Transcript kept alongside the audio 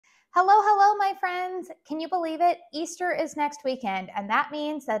Hello, hello, my friends. Can you believe it? Easter is next weekend, and that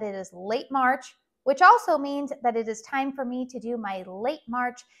means that it is late March, which also means that it is time for me to do my late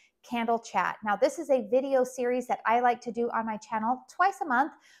March candle chat. Now, this is a video series that I like to do on my channel twice a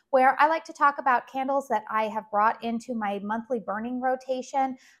month, where I like to talk about candles that I have brought into my monthly burning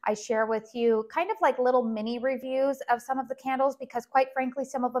rotation. I share with you kind of like little mini reviews of some of the candles because quite frankly,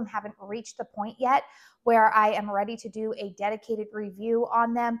 some of them haven't reached the point yet where I am ready to do a dedicated review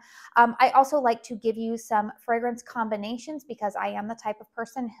on them. I also like to give you some fragrance combinations because I am the type of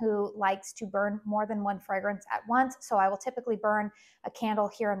person who likes to burn more than one fragrance at once. So I will typically burn a candle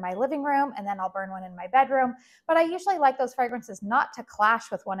here in my living room and then I'll burn one in my bedroom. But I usually like those fragrances not to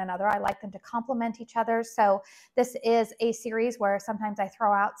clash with one another. I like them to complement each other. So this is a series where sometimes I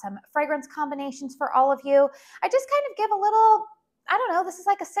throw out some fragrance combinations for all of you. I just kind of give a little, I don't know, this is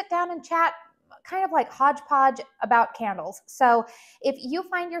like a sit down and chat, kind of like hodgepodge about candles. So if you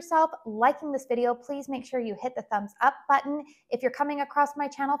find yourself liking this video, please make sure you hit the thumbs up button. If you're coming across my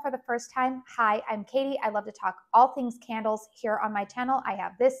channel for the first time, hi, I'm Katie. I love to talk all things candles here on my channel. I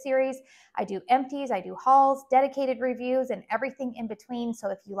have this series. I do empties, I do hauls, dedicated reviews, and everything in between. So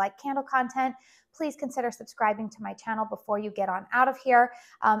if you like candle content, please consider subscribing to my channel before you get on out of here.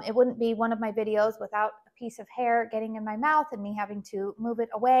 It wouldn't be one of my videos without a piece of hair getting in my mouth and me having to move it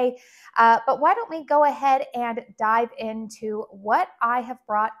away. But why don't we go ahead and dive into what I have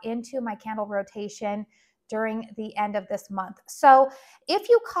brought into my candle rotation during the end of this month. So if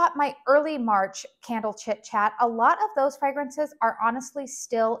you caught my early March candle chit chat, a lot of those fragrances are honestly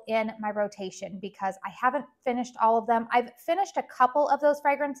still in my rotation because I haven't finished all of them. I've finished a couple of those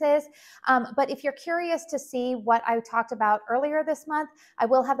fragrances, but if you're curious to see what I talked about earlier this month, I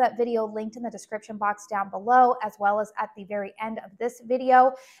will have that video linked in the description box down below, as well as at the very end of this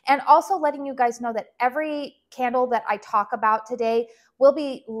video. And also letting you guys know that every candle that I talk about today will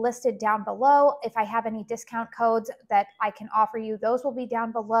be listed down below. If I have any discount codes that I can offer you, those will be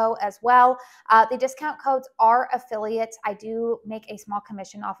down below as well. The discount codes are affiliates. I do make a small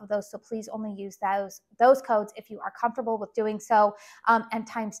commission off of those, so please only use those codes if you are comfortable with doing so, and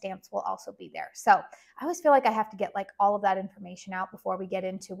timestamps will also be there. So I always feel like I have to get like all of that information out before we get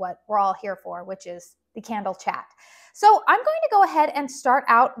into what we're all here for, which is the candle chat. So I'm going to go ahead and start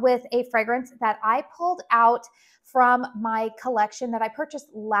out with a fragrance that I pulled out from my collection that I purchased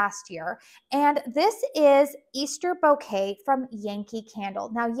last year. And this is Easter Bouquet from YANKEE Candle.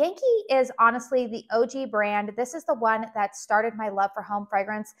 Now, YANKEE is honestly the OG brand. This is the one that started my love for home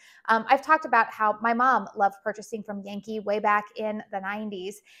fragrance. I've talked about how my mom loved purchasing from YANKEE way back in the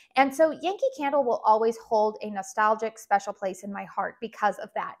 90s. And so YANKEE Candle will always hold a nostalgic special place in my heart because of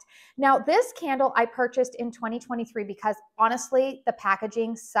that. Now, this candle I purchased in 2023 because honestly, the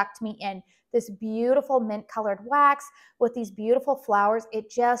packaging sucked me in. This beautiful mint colored wax with these beautiful flowers. It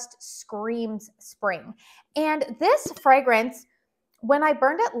just screams spring. And this fragrance, when I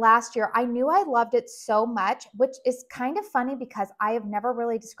burned it last year, I knew I loved it so much, which is kind of funny because I have never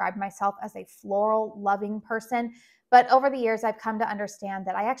really described myself as a floral loving person. But over the years, I've come to understand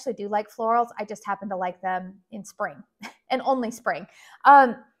that I actually do like florals. I just happen to like them in spring and only spring.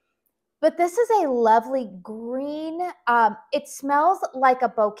 But this is a lovely green. It smells like a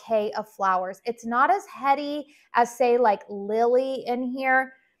bouquet of flowers. It's not as heady as, say, like lily in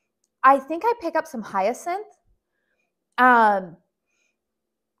here. I think I pick up some hyacinth. There's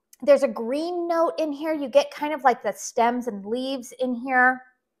a green note in here. You get kind of like the stems and leaves in here.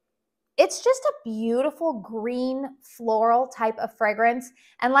 It's just a beautiful green floral type of fragrance.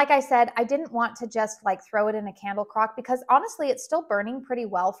 And like I said, I didn't want to just like throw it in a candle crock because honestly, it's still burning pretty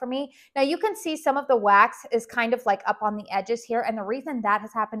well for me. Now you can see some of the wax is kind of like up on the edges here. And the reason that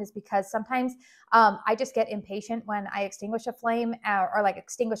has happened is because sometimes I just get impatient when I extinguish a flame or like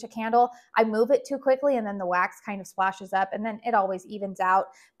extinguish a candle. I move it too quickly and then the wax kind of splashes up and then it always evens out.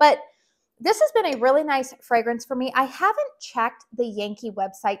 But this has been a really nice fragrance for me. I haven't checked the YANKEE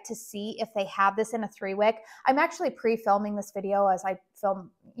website to see if they have this in a 3-wick. I'm actually pre-filming this video as I film,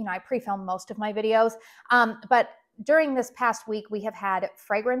 I pre-film most of my videos. But during this past week, we have had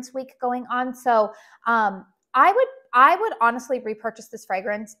Fragrance Week going on. So I would honestly repurchase this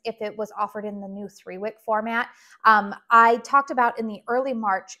fragrance if it was offered in the new 3-wick format. I talked about in the early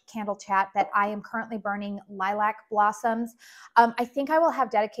March candle chat that I am currently burning Lilac Blossoms. I think I will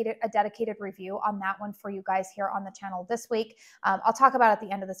have a dedicated review on that one for you guys here on the channel this week. I'll talk about at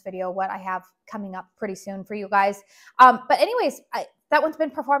the end of this video what I have coming up pretty soon for you guys. But anyways, that one's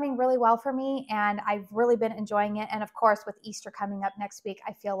been performing really well for me and I've really been enjoying it. And of course, with Easter coming up next week,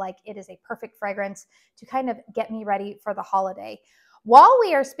 I feel like it is a perfect fragrance to kind of get me ready for the holiday. While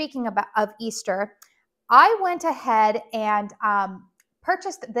we are speaking of Easter, I went ahead and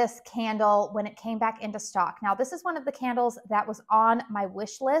purchased this candle when it came back into stock. Now, this is one of the candles that was on my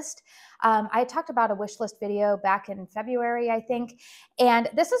wish list. I had talked about a wish list video back in February, I think. And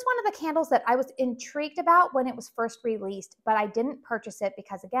this is one of the candles that I was intrigued about when it was first released, but I didn't purchase it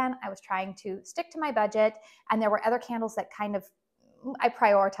because, again, I was trying to stick to my budget, and there were other candles that kind of I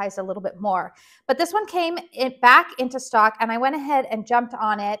prioritized a little bit more. But this one came back into stock, and I went ahead and jumped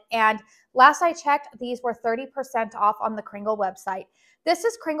on it. And last I checked, these were 30% off on the Kringle website. This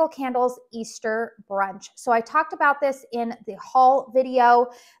is Kringle Candles Easter Brunch. So I talked about this in the haul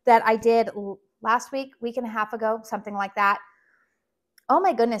video that I did last week and a half ago, something like that. Oh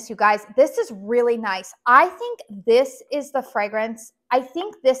my goodness, you guys, this is really nice. I think this is the fragrance. I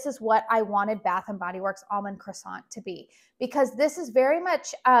think this is what I wanted Bath & Body Works Almond Croissant to be, because this is very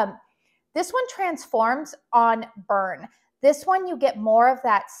much, this one transforms on burn. This one, you get more of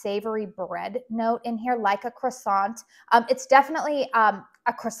that savory bread note in here, like a croissant. It's definitely a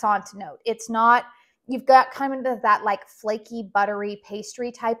croissant note. It's not, you've got kind of that like flaky, buttery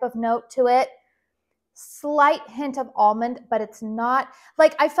pastry type of note to it. Slight hint of almond, but it's not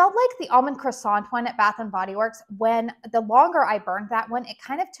like, I felt like the almond croissant one at Bath & Body Works, when the longer I burned that one, it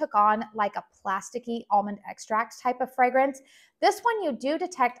kind of took on like a plasticky almond extract type of fragrance. This one, you do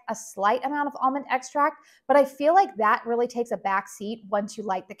detect a slight amount of almond extract, but I feel like that really takes a back seat once you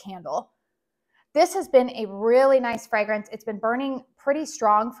light the candle. This has been a really nice fragrance. It's been burning pretty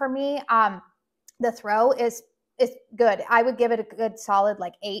strong for me. The throw is good. I would give it a good solid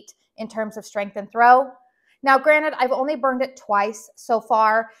like 8 in terms of strength and throw. Now, granted, I've only burned it twice so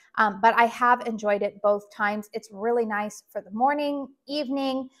far, but I have enjoyed it both times. It's really nice for the morning,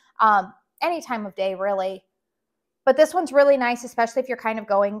 evening, any time of day, really. But this one's really nice, especially if you're kind of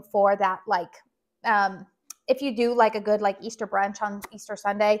going for that, like, if you do like a good like Easter brunch on Easter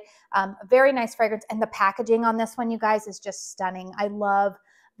Sunday. A very nice fragrance. And the packaging on this one, you guys, is just stunning. I love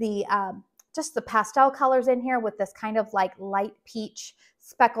the just the pastel colors in here with this kind of like light peach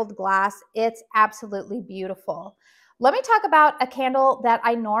speckled glass. It's absolutely beautiful. Let me talk about a candle that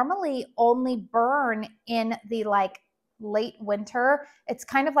I normally only burn in the like late winter. It's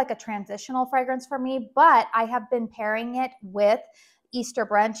kind of like a transitional fragrance for me, but I have been pairing it with Easter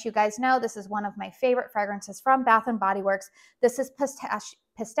Brunch. You guys know this is one of my favorite fragrances from Bath & Body Works. This is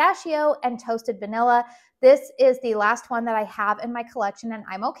pistachio and toasted vanilla. This is the last one that I have in my collection, and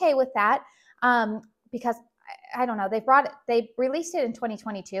I'm okay with that. Because I don't know, they released it in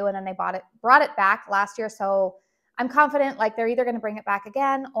 2022, and then they brought it back last year. So I'm confident like they're either going to bring it back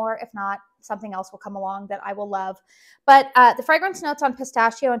again, or if not, something else will come along that I will love. But the fragrance notes on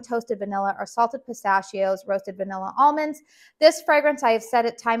pistachio and toasted vanilla are salted pistachios, roasted vanilla almonds. This fragrance, I have said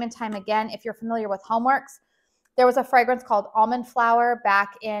it time and time again, if you're familiar with HOMEWORX, there was a fragrance called Almond Flower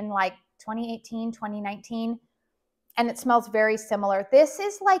back in like 2018, 2019. And it smells very similar. This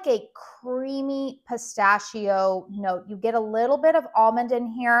is like a creamy pistachio note. You get a little bit of almond in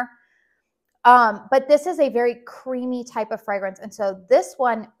here, but this is a very creamy type of fragrance. And so this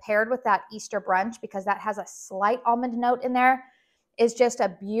one paired with that Easter Brunch, because that has a slight almond note in there, is just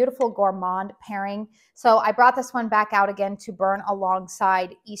a beautiful gourmand pairing. So I brought this one back out again to burn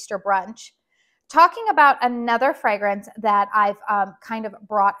alongside Easter Brunch. Talking about another fragrance that I've kind of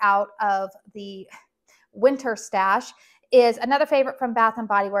brought out of the winter stash is another favorite from Bath &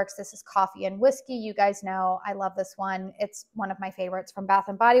 Body Works. This is Coffee and Whiskey. You guys know I love this one. It's one of my favorites from Bath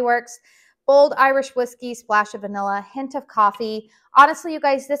 & Body Works. Bold Irish whiskey, splash of vanilla, hint of coffee. Honestly, you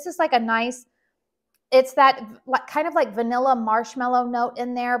guys, this is like a nice, it's that kind of like vanilla marshmallow note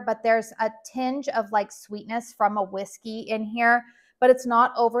in there, but there's a tinge of like sweetness from a whiskey in here, but it's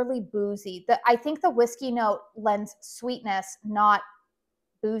not overly boozy. I think the whiskey note lends sweetness, not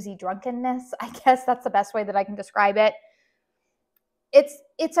boozy drunkenness. I guess that's the best way that I can describe it.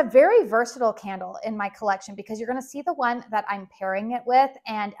 It's a very versatile candle in my collection, because you're going to see the one that I'm pairing it with,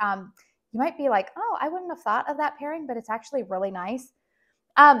 and you might be like, oh, I wouldn't have thought of that pairing, but it's actually really nice.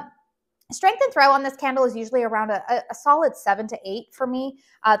 Strength and throw on this candle is usually around a solid 7 to 8 for me.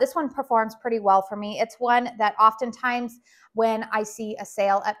 This one performs pretty well for me. It's one that oftentimes when I see a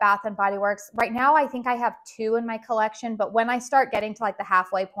sale at Bath & Body Works, right now I think I have 2 in my collection, but when I start getting to like the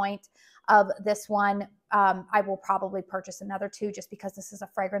halfway point of this one, I will probably purchase another 2, just because this is a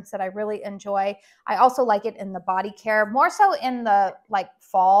fragrance that I really enjoy. I also like it in the body care, more so in the like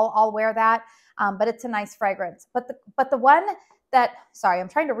fall, I'll wear that, but it's a nice fragrance. But the one sorry, I'm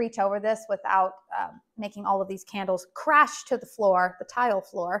trying to reach over this without making all of these candles crash to the floor, the tile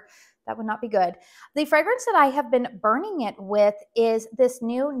floor. That would not be good. The fragrance that I have been burning it with is this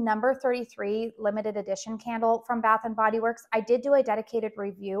new number 33 limited edition candle from Bath & Body Works. I did do a dedicated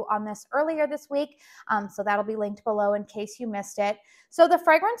review on this earlier this week, so that'll be linked below in case you missed it. So the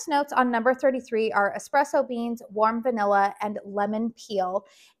fragrance notes on number 33 are espresso beans, warm vanilla, and lemon peel.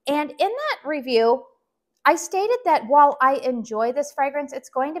 And in that review, I stated that while I enjoy this fragrance, it's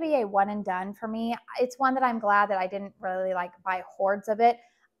going to be a one and done for me. It's one that I'm glad that I didn't really like buy hordes of it.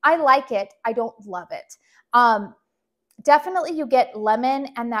 I like it. I don't love it. Definitely you get lemon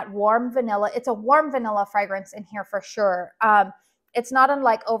and that warm vanilla. It's a warm vanilla fragrance in here for sure. It's not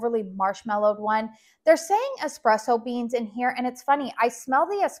unlike overly marshmallowed one. They're saying espresso beans in here, and it's funny. I smell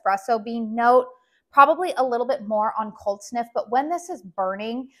the espresso bean note probably a little bit more on cold sniff, but when this is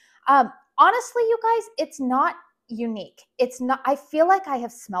burning, honestly, you guys, it's not unique. It's not, I feel like I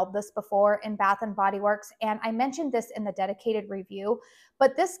have smelled this before in Bath & Body Works, and I mentioned this in the dedicated review,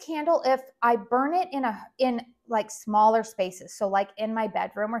 but this candle, if I burn it in like smaller spaces, so like in my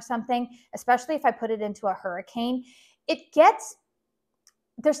bedroom or something, especially if I put it into a hurricane,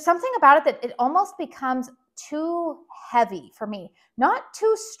 there's something about it that it almost becomes too heavy for me. Not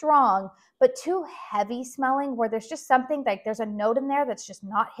too strong, but too heavy smelling, where there's just something like there's a note in there that's just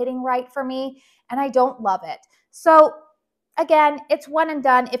not hitting right for me, and I don't love it. So again, it's one and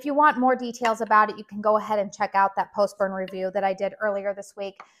done. If you want more details about it, you can go ahead and check out that post-burn review that I did earlier this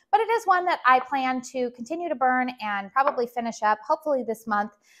week. But it is one that I plan to continue to burn and probably finish up, hopefully this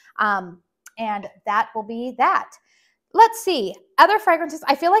month. And that will be that. Let's see, other fragrances.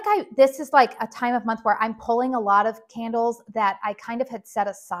 I feel like this is like a time of month where I'm pulling a lot of candles that I kind of had set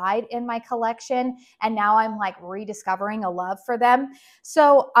aside in my collection, and now I'm like rediscovering a love for them.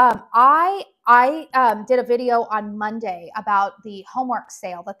 So I did a video on Monday about the HOMEWORX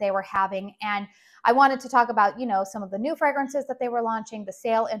sale that they were having, and I wanted to talk about, you know, some of the new fragrances that they were launching, the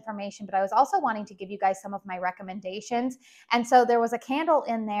sale information, but I was also wanting to give you guys some of my recommendations. And so there was a candle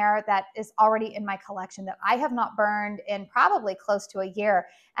in there that is already in my collection that I have not burned in probably close to a year.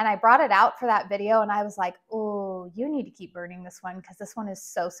 And I brought it out for that video, and I was like, oh, you need to keep burning this one because this one is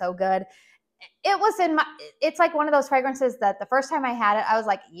so, so good. It's like one of those fragrances that the first time I had it, I was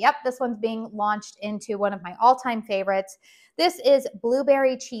like, yep, this one's being launched into one of my all-time favorites. This is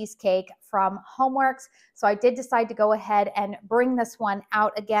Blueberry Cheesecake from HOMEWORX. So I did decide to go ahead and bring this one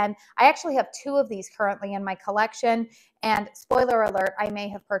out again. I actually have two of these currently in my collection, and spoiler alert, I may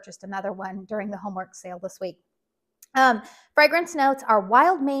have purchased another one during the HOMEWORX sale this week. Fragrance notes are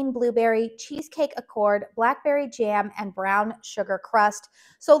wild Maine blueberry, cheesecake accord, blackberry jam, and brown sugar crust.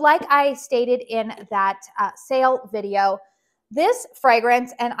 So like I stated in that sale video, this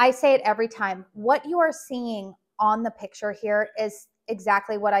fragrance, and I say it every time, what you are seeing on the picture here is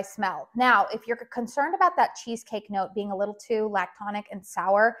exactly what I smell. Now, if you're concerned about that cheesecake note being a little too lactonic and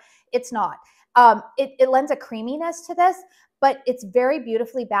sour, it's not. It lends a creaminess to this, but it's very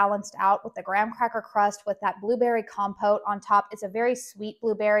beautifully balanced out with the graham cracker crust with that blueberry compote on top. It's a very sweet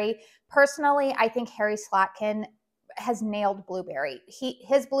blueberry. Personally, I think Harry Slatkin has nailed blueberry.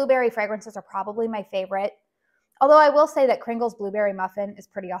 His blueberry fragrances are probably my favorite. Although I will say that Kringle's blueberry muffin is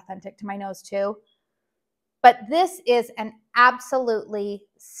pretty authentic to my nose too. But this is an absolutely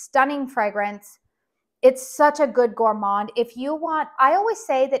stunning fragrance. It's such a good gourmand. If you want, I always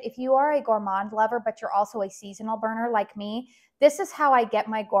say that if you are a gourmand lover, but you're also a seasonal burner like me, this is how I get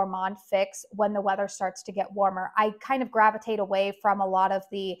my gourmand fix when the weather starts to get warmer. I kind of gravitate away from a lot of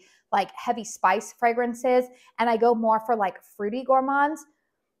the like heavy spice fragrances, and I go more for like fruity gourmands.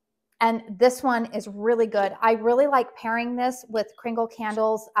 And this one is really good. I really like pairing this with Kringle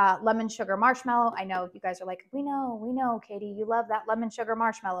Candles Lemon Sugar Marshmallow. I know you guys are like, we know, Katie, you love that Lemon Sugar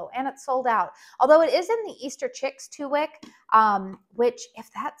Marshmallow, and it's sold out. Although it is in the Easter Chicks 2-wick, which if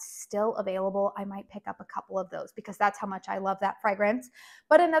that's still available, I might pick up a couple of those because that's how much I love that fragrance.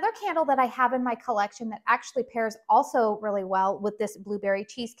 But another candle that I have in my collection that actually pairs also really well with this Blueberry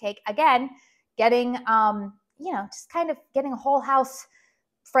Cheesecake, again, getting, just kind of getting a whole house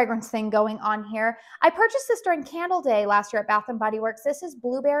fragrance thing going on here. I purchased this during Candle Day last year at Bath & Body Works. This is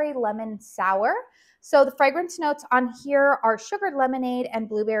Blueberry Lemon Sour. So the fragrance notes on here are sugared lemonade and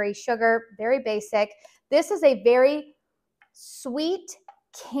blueberry sugar, very basic. This is a very sweet,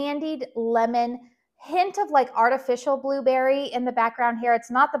 candied lemon, hint of like artificial blueberry in the background here.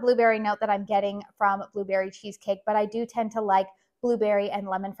 It's not the blueberry note that I'm getting from Blueberry Cheesecake, but I do tend to like blueberry and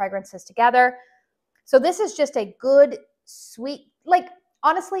lemon fragrances together. So this is just a good, sweet, like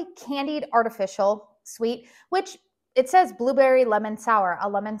honestly, candied artificial sweet, which it says blueberry lemon sour. A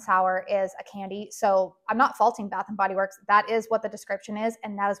lemon sour is a candy. So I'm not faulting Bath and Body Works. That is what the description is.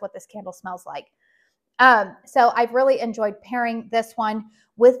 And that is what this candle smells like. So I've really enjoyed pairing this one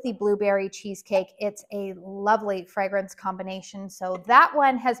with the blueberry cheesecake. It's a lovely fragrance combination. So that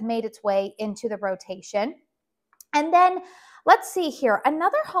one has made its way into the rotation. And then let's see here,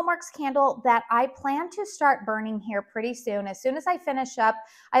 another HOMEWORX candle that I plan to start burning here pretty soon. As soon as I finish up,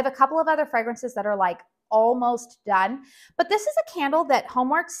 I have a couple of other fragrances that are like almost done. But this is a candle that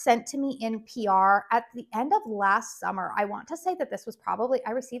HOMEWORX sent to me in PR at the end of last summer. I want to say that this was probably,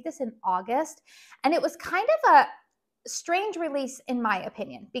 I received this in August, and it was kind of a strange release in my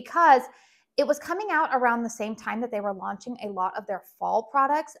opinion, because it was coming out around the same time that they were launching a lot of their fall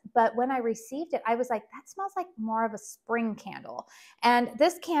products. But when I received it, I was like, that smells like more of a spring candle. And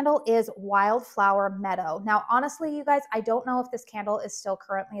this candle is Wildflower Meadow. Now, honestly, you guys, I don't know if this candle is still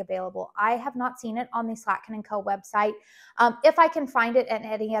currently available. I have not seen it on the Slatkin & Co. website. If I can find it at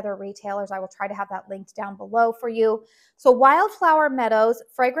any other retailers, I will try to have that linked down below for you. So Wildflower Meadows,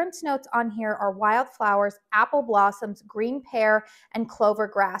 fragrance notes on here are wildflowers, apple blossoms, green pear, and clover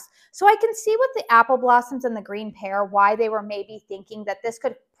grass. So I can see with the apple blossoms and the green pear why they were maybe thinking that this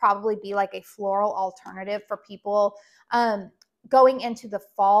could probably be like a floral alternative for people going into the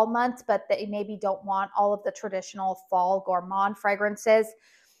fall months, but they maybe don't want all of the traditional fall gourmand fragrances.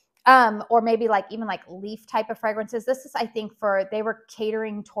 Or maybe like even like leaf type of fragrances. This is, I think, they were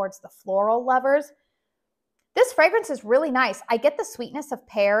catering towards the floral lovers. This fragrance is really nice. I get the sweetness of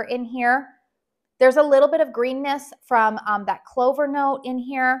pear in here. There's a little bit of greenness from that clover note in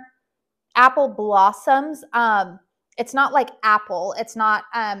here. Apple blossoms. It's not like apple. It's not,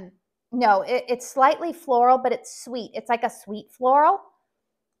 no, it's slightly floral, but it's sweet. It's like a sweet floral.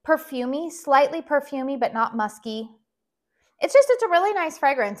 Perfumey, slightly perfumey, but not musky. It's a really nice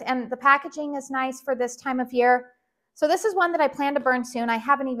fragrance, and the packaging is nice for this time of year. So this is one that I plan to burn soon. I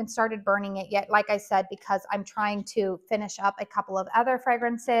haven't even started burning it yet, like I said, because I'm trying to finish up a couple of other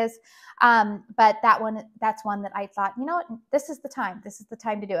fragrances. But that's one that I thought, you know what, this is the time. This is the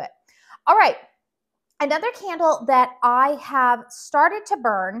time to do it. All right, another candle that I have started to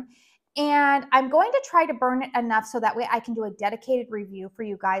burn, and I'm going to try to burn it enough so that way I can do a dedicated review for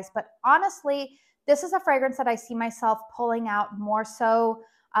you guys. But honestly, this is a fragrance that I see myself pulling out more so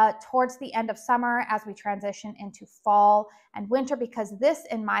towards the end of summer as we transition into fall and winter, because this,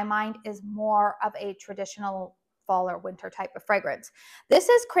 in my mind, is more of a traditional fall or winter type of fragrance. This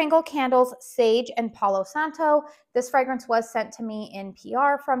is KRINGLE Candles Sage and Palo Santo. This fragrance was sent to me in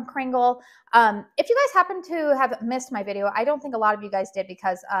PR from KRINGLE. If you guys happen to have missed my video, I don't think a lot of you guys did,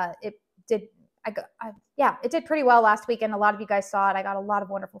 because it did pretty well last week, and a lot of you guys saw it. I got a lot of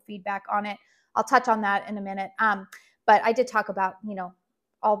wonderful feedback on it. I'll touch on that in a minute. But I did talk about, you know,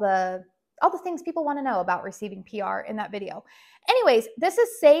 all the things people want to know about receiving PR in that video. Anyways, this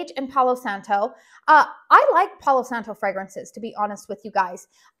is Sage and Palo Santo. I like Palo Santo fragrances, to be honest with you guys.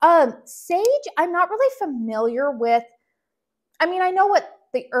 Sage, I'm not really familiar with. I mean, I know what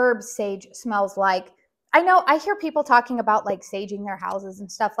the herb sage smells like. I hear people talking about like saging their houses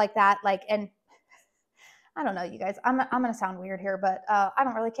and stuff like that. And I don't know, you guys, I'm going to sound weird here, but I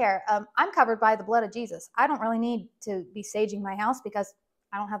don't really care. I'm covered by the blood of Jesus. I don't really need to be saging my house because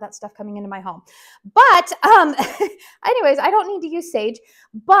I don't have that stuff coming into my home. But anyways, I don't need to use sage,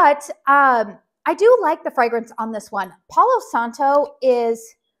 but I do like the fragrance on this one. Palo Santo is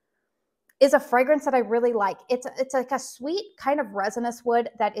a fragrance that I really like. It's like a sweet kind of resinous wood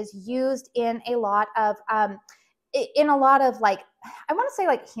that is used in a lot of like, I want to say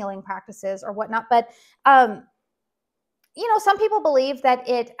like healing practices or whatnot, but you know, some people believe that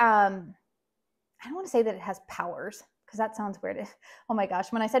it I don't want to say that it has powers, because that sounds weird. Oh my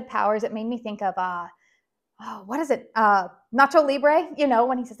gosh, when I said powers, it made me think of what is it, Nacho Libre, you know,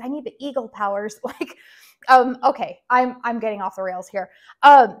 when he says I need the eagle powers. Like okay, I'm getting off the rails here.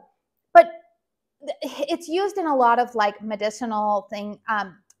 But it's used in a lot of like medicinal thing.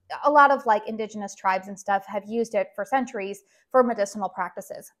 A lot of like indigenous tribes and stuff have used it for centuries for medicinal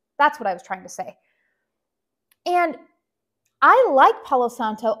practices. That's what I was trying to say. And I like Palo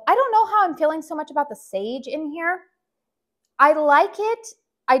Santo. I don't know how I'm feeling so much about the sage in here. I like it.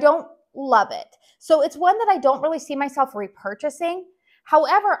 I don't love it. So it's one that I don't really see myself repurchasing.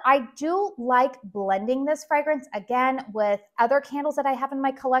 However, I do like blending this fragrance again with other candles that I have in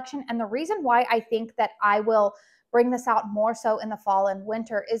my collection. And the reason why I think that I will bring this out more so in the fall and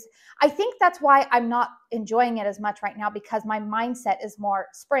winter is I think that's why I'm not enjoying it as much right now, because my mindset is more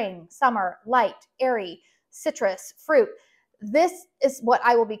spring, summer, light, airy, citrus, fruit. this is what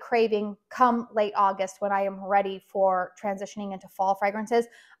I will be craving come late August when I am ready for transitioning into fall fragrances.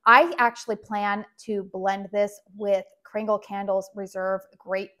 I actually plan to blend this with Kringle Candles Reserve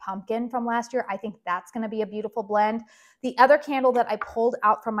Great Pumpkin from last year. I think that's going to be a beautiful blend. The other candle that I pulled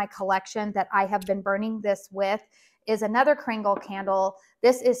out from my collection that I have been burning this with is another Kringle candle.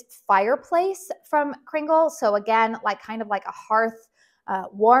 This is Fireplace from Kringle. So again, like kind of like a hearth,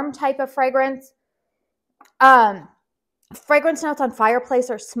 warm type of fragrance. Fragrance notes on Fireplace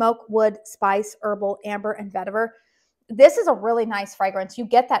are smoke, wood, spice, herbal, amber, and vetiver. This is a really nice fragrance. You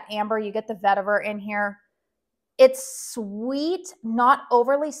get that amber, you get the vetiver in here. It's sweet, not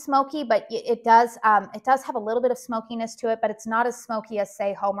overly smoky, but it does have a little bit of smokiness to it, but it's not as smoky as,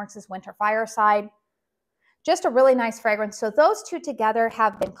 say, HOMEWORX's Winter Fireside. Just a really nice fragrance. So those two together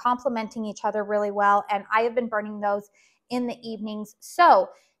have been complementing each other really well, and I have been burning those in the evenings. So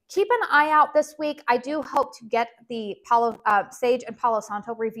keep an eye out this week. I do hope to get the Palo Sage and Palo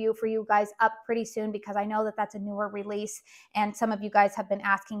Santo review for you guys up pretty soon, because I know that that's a newer release and some of you guys have been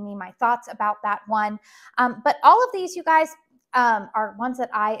asking me my thoughts about that one. But all of these, you guys, are ones that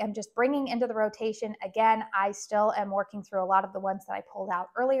I am just bringing into the rotation. Again, I still am working through a lot of the ones that I pulled out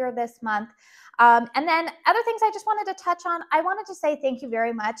earlier this month. And then other things I just wanted to touch on. I wanted to say thank you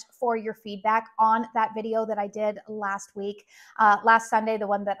very much for your feedback on that video that I did last week, last Sunday, the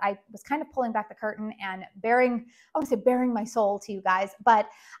one that I was kind of pulling back the curtain and bearing my soul to you guys. But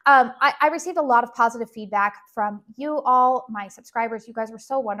I received a lot of positive feedback from you all, my subscribers. You guys were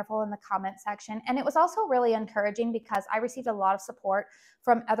so wonderful in the comment section. And it was also really encouraging because I received a lot of support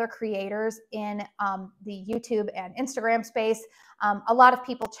from other creators in the YouTube and Instagram space. A lot of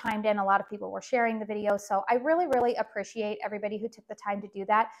people chimed in, a lot of people were sharing the video. So I really, really appreciate everybody who took the time to do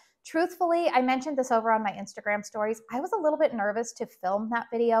that. Truthfully, I mentioned this over on my Instagram stories. I was a little bit nervous to film that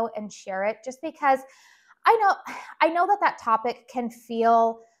video and share it just because I know that topic can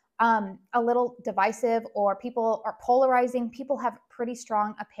feel a little divisive, or people are polarizing. People have pretty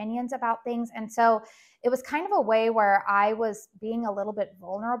strong opinions about things. And so it was kind of a way where I was being a little bit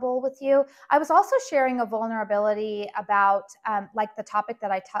vulnerable with you. I was also sharing a vulnerability about like the topic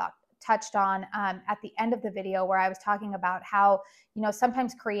that I touched on at the end of the video, where I was talking about how,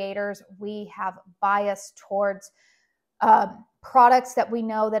 sometimes creators, we have bias towards products that we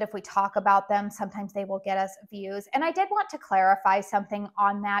know that if we talk about them, sometimes they will get us views. And I did want to clarify something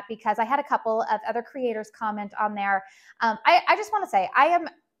on that, because I had a couple of other creators comment on there. I just want to say I am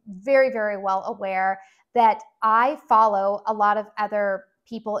very, very well aware that I follow a lot of other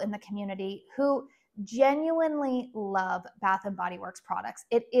people in the community who genuinely love Bath & Body Works products.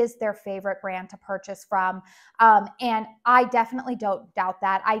 It is their favorite brand to purchase from. And I definitely don't doubt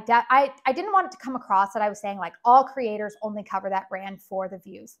that. I didn't want it to come across that I was saying like all creators only cover that brand for the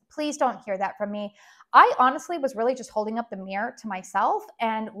views. Please don't hear that from me. I honestly was really just holding up the mirror to myself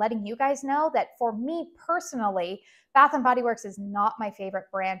and letting you guys know that for me personally, Bath & Body Works is not my favorite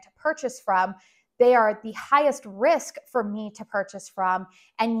brand to purchase from. They are the highest risk for me to purchase from.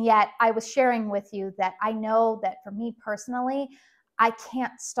 And yet I was sharing with you that I know that for me personally, I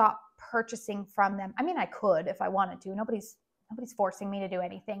can't stop purchasing from them. I mean, I could if I wanted to. Nobody's forcing me to do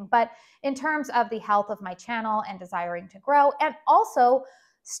anything. But in terms of the health of my channel and desiring to grow, and also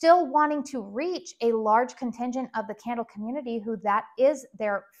still wanting to reach a large contingent of the candle community who that is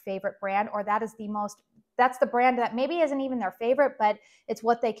their favorite brand, or that's the brand that maybe isn't even their favorite, but it's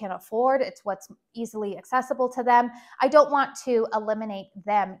what they can afford. It's what's easily accessible to them. I don't want to eliminate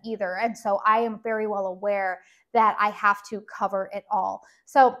them either. And so I am very well aware that I have to cover it all.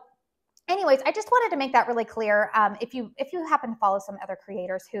 So anyways, I just wanted to make that really clear. If you happen to follow some other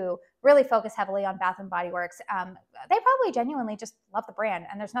creators who really focus heavily on Bath & Body Works, they probably genuinely just love the brand,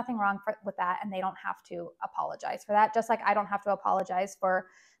 and there's nothing wrong with that, and they don't have to apologize for that, just like I don't have to apologize for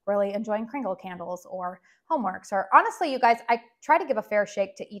really enjoying Kringle candles or HOMEWORX. Or honestly, you guys, I try to give a fair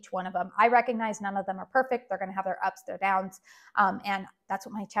shake to each one of them. I recognize none of them are perfect. They're going to have their ups, their downs. And that's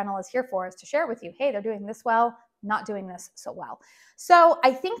what my channel is here for, is to share with you, hey, they're doing this well, not doing this so well. So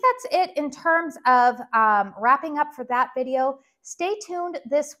I think that's it in terms of wrapping up for that video. Stay tuned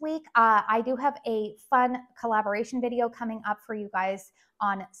this week. I do have a fun collaboration video coming up for you guys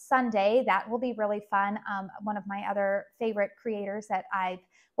on Sunday. That will be really fun. One of my other favorite creators that I've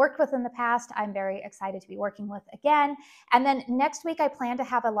worked with in the past, I'm very excited to be working with again. And then next week, I plan to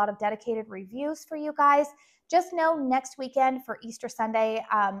have a lot of dedicated reviews for you guys. Just know next weekend for Easter Sunday,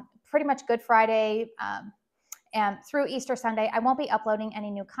 pretty much Good Friday, through Easter Sunday. I won't be uploading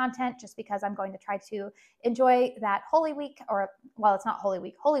any new content just because I'm going to try to enjoy that Holy Week, or, well, it's not Holy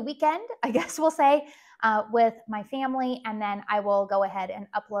Week, Holy Weekend, I guess we'll say, with my family. And then I will go ahead and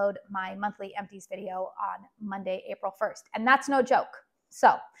upload my monthly empties video on Monday, April 1st. And that's no joke.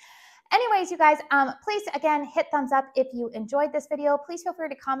 So anyways, you guys, please, again, hit thumbs up if you enjoyed this video. Please feel free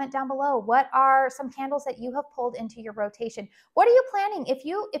to comment down below. What are some candles that you have pulled into your rotation? What are you planning? If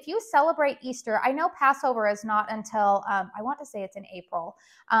you celebrate Easter, I know Passover is not until, I want to say it's in April,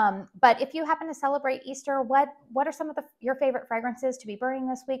 but if you happen to celebrate Easter, what are some of your favorite fragrances to be burning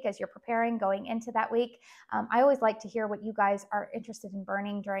this week as you're preparing going into that week? I always like to hear what you guys are interested in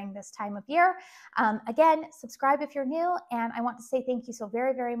burning during this time of year. Again, subscribe if you're new, and I want to say thank you so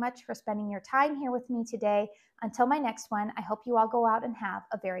very, very much for spending your time here with me today. Until my next one, I hope you all go out and have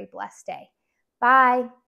a very blessed day. Bye.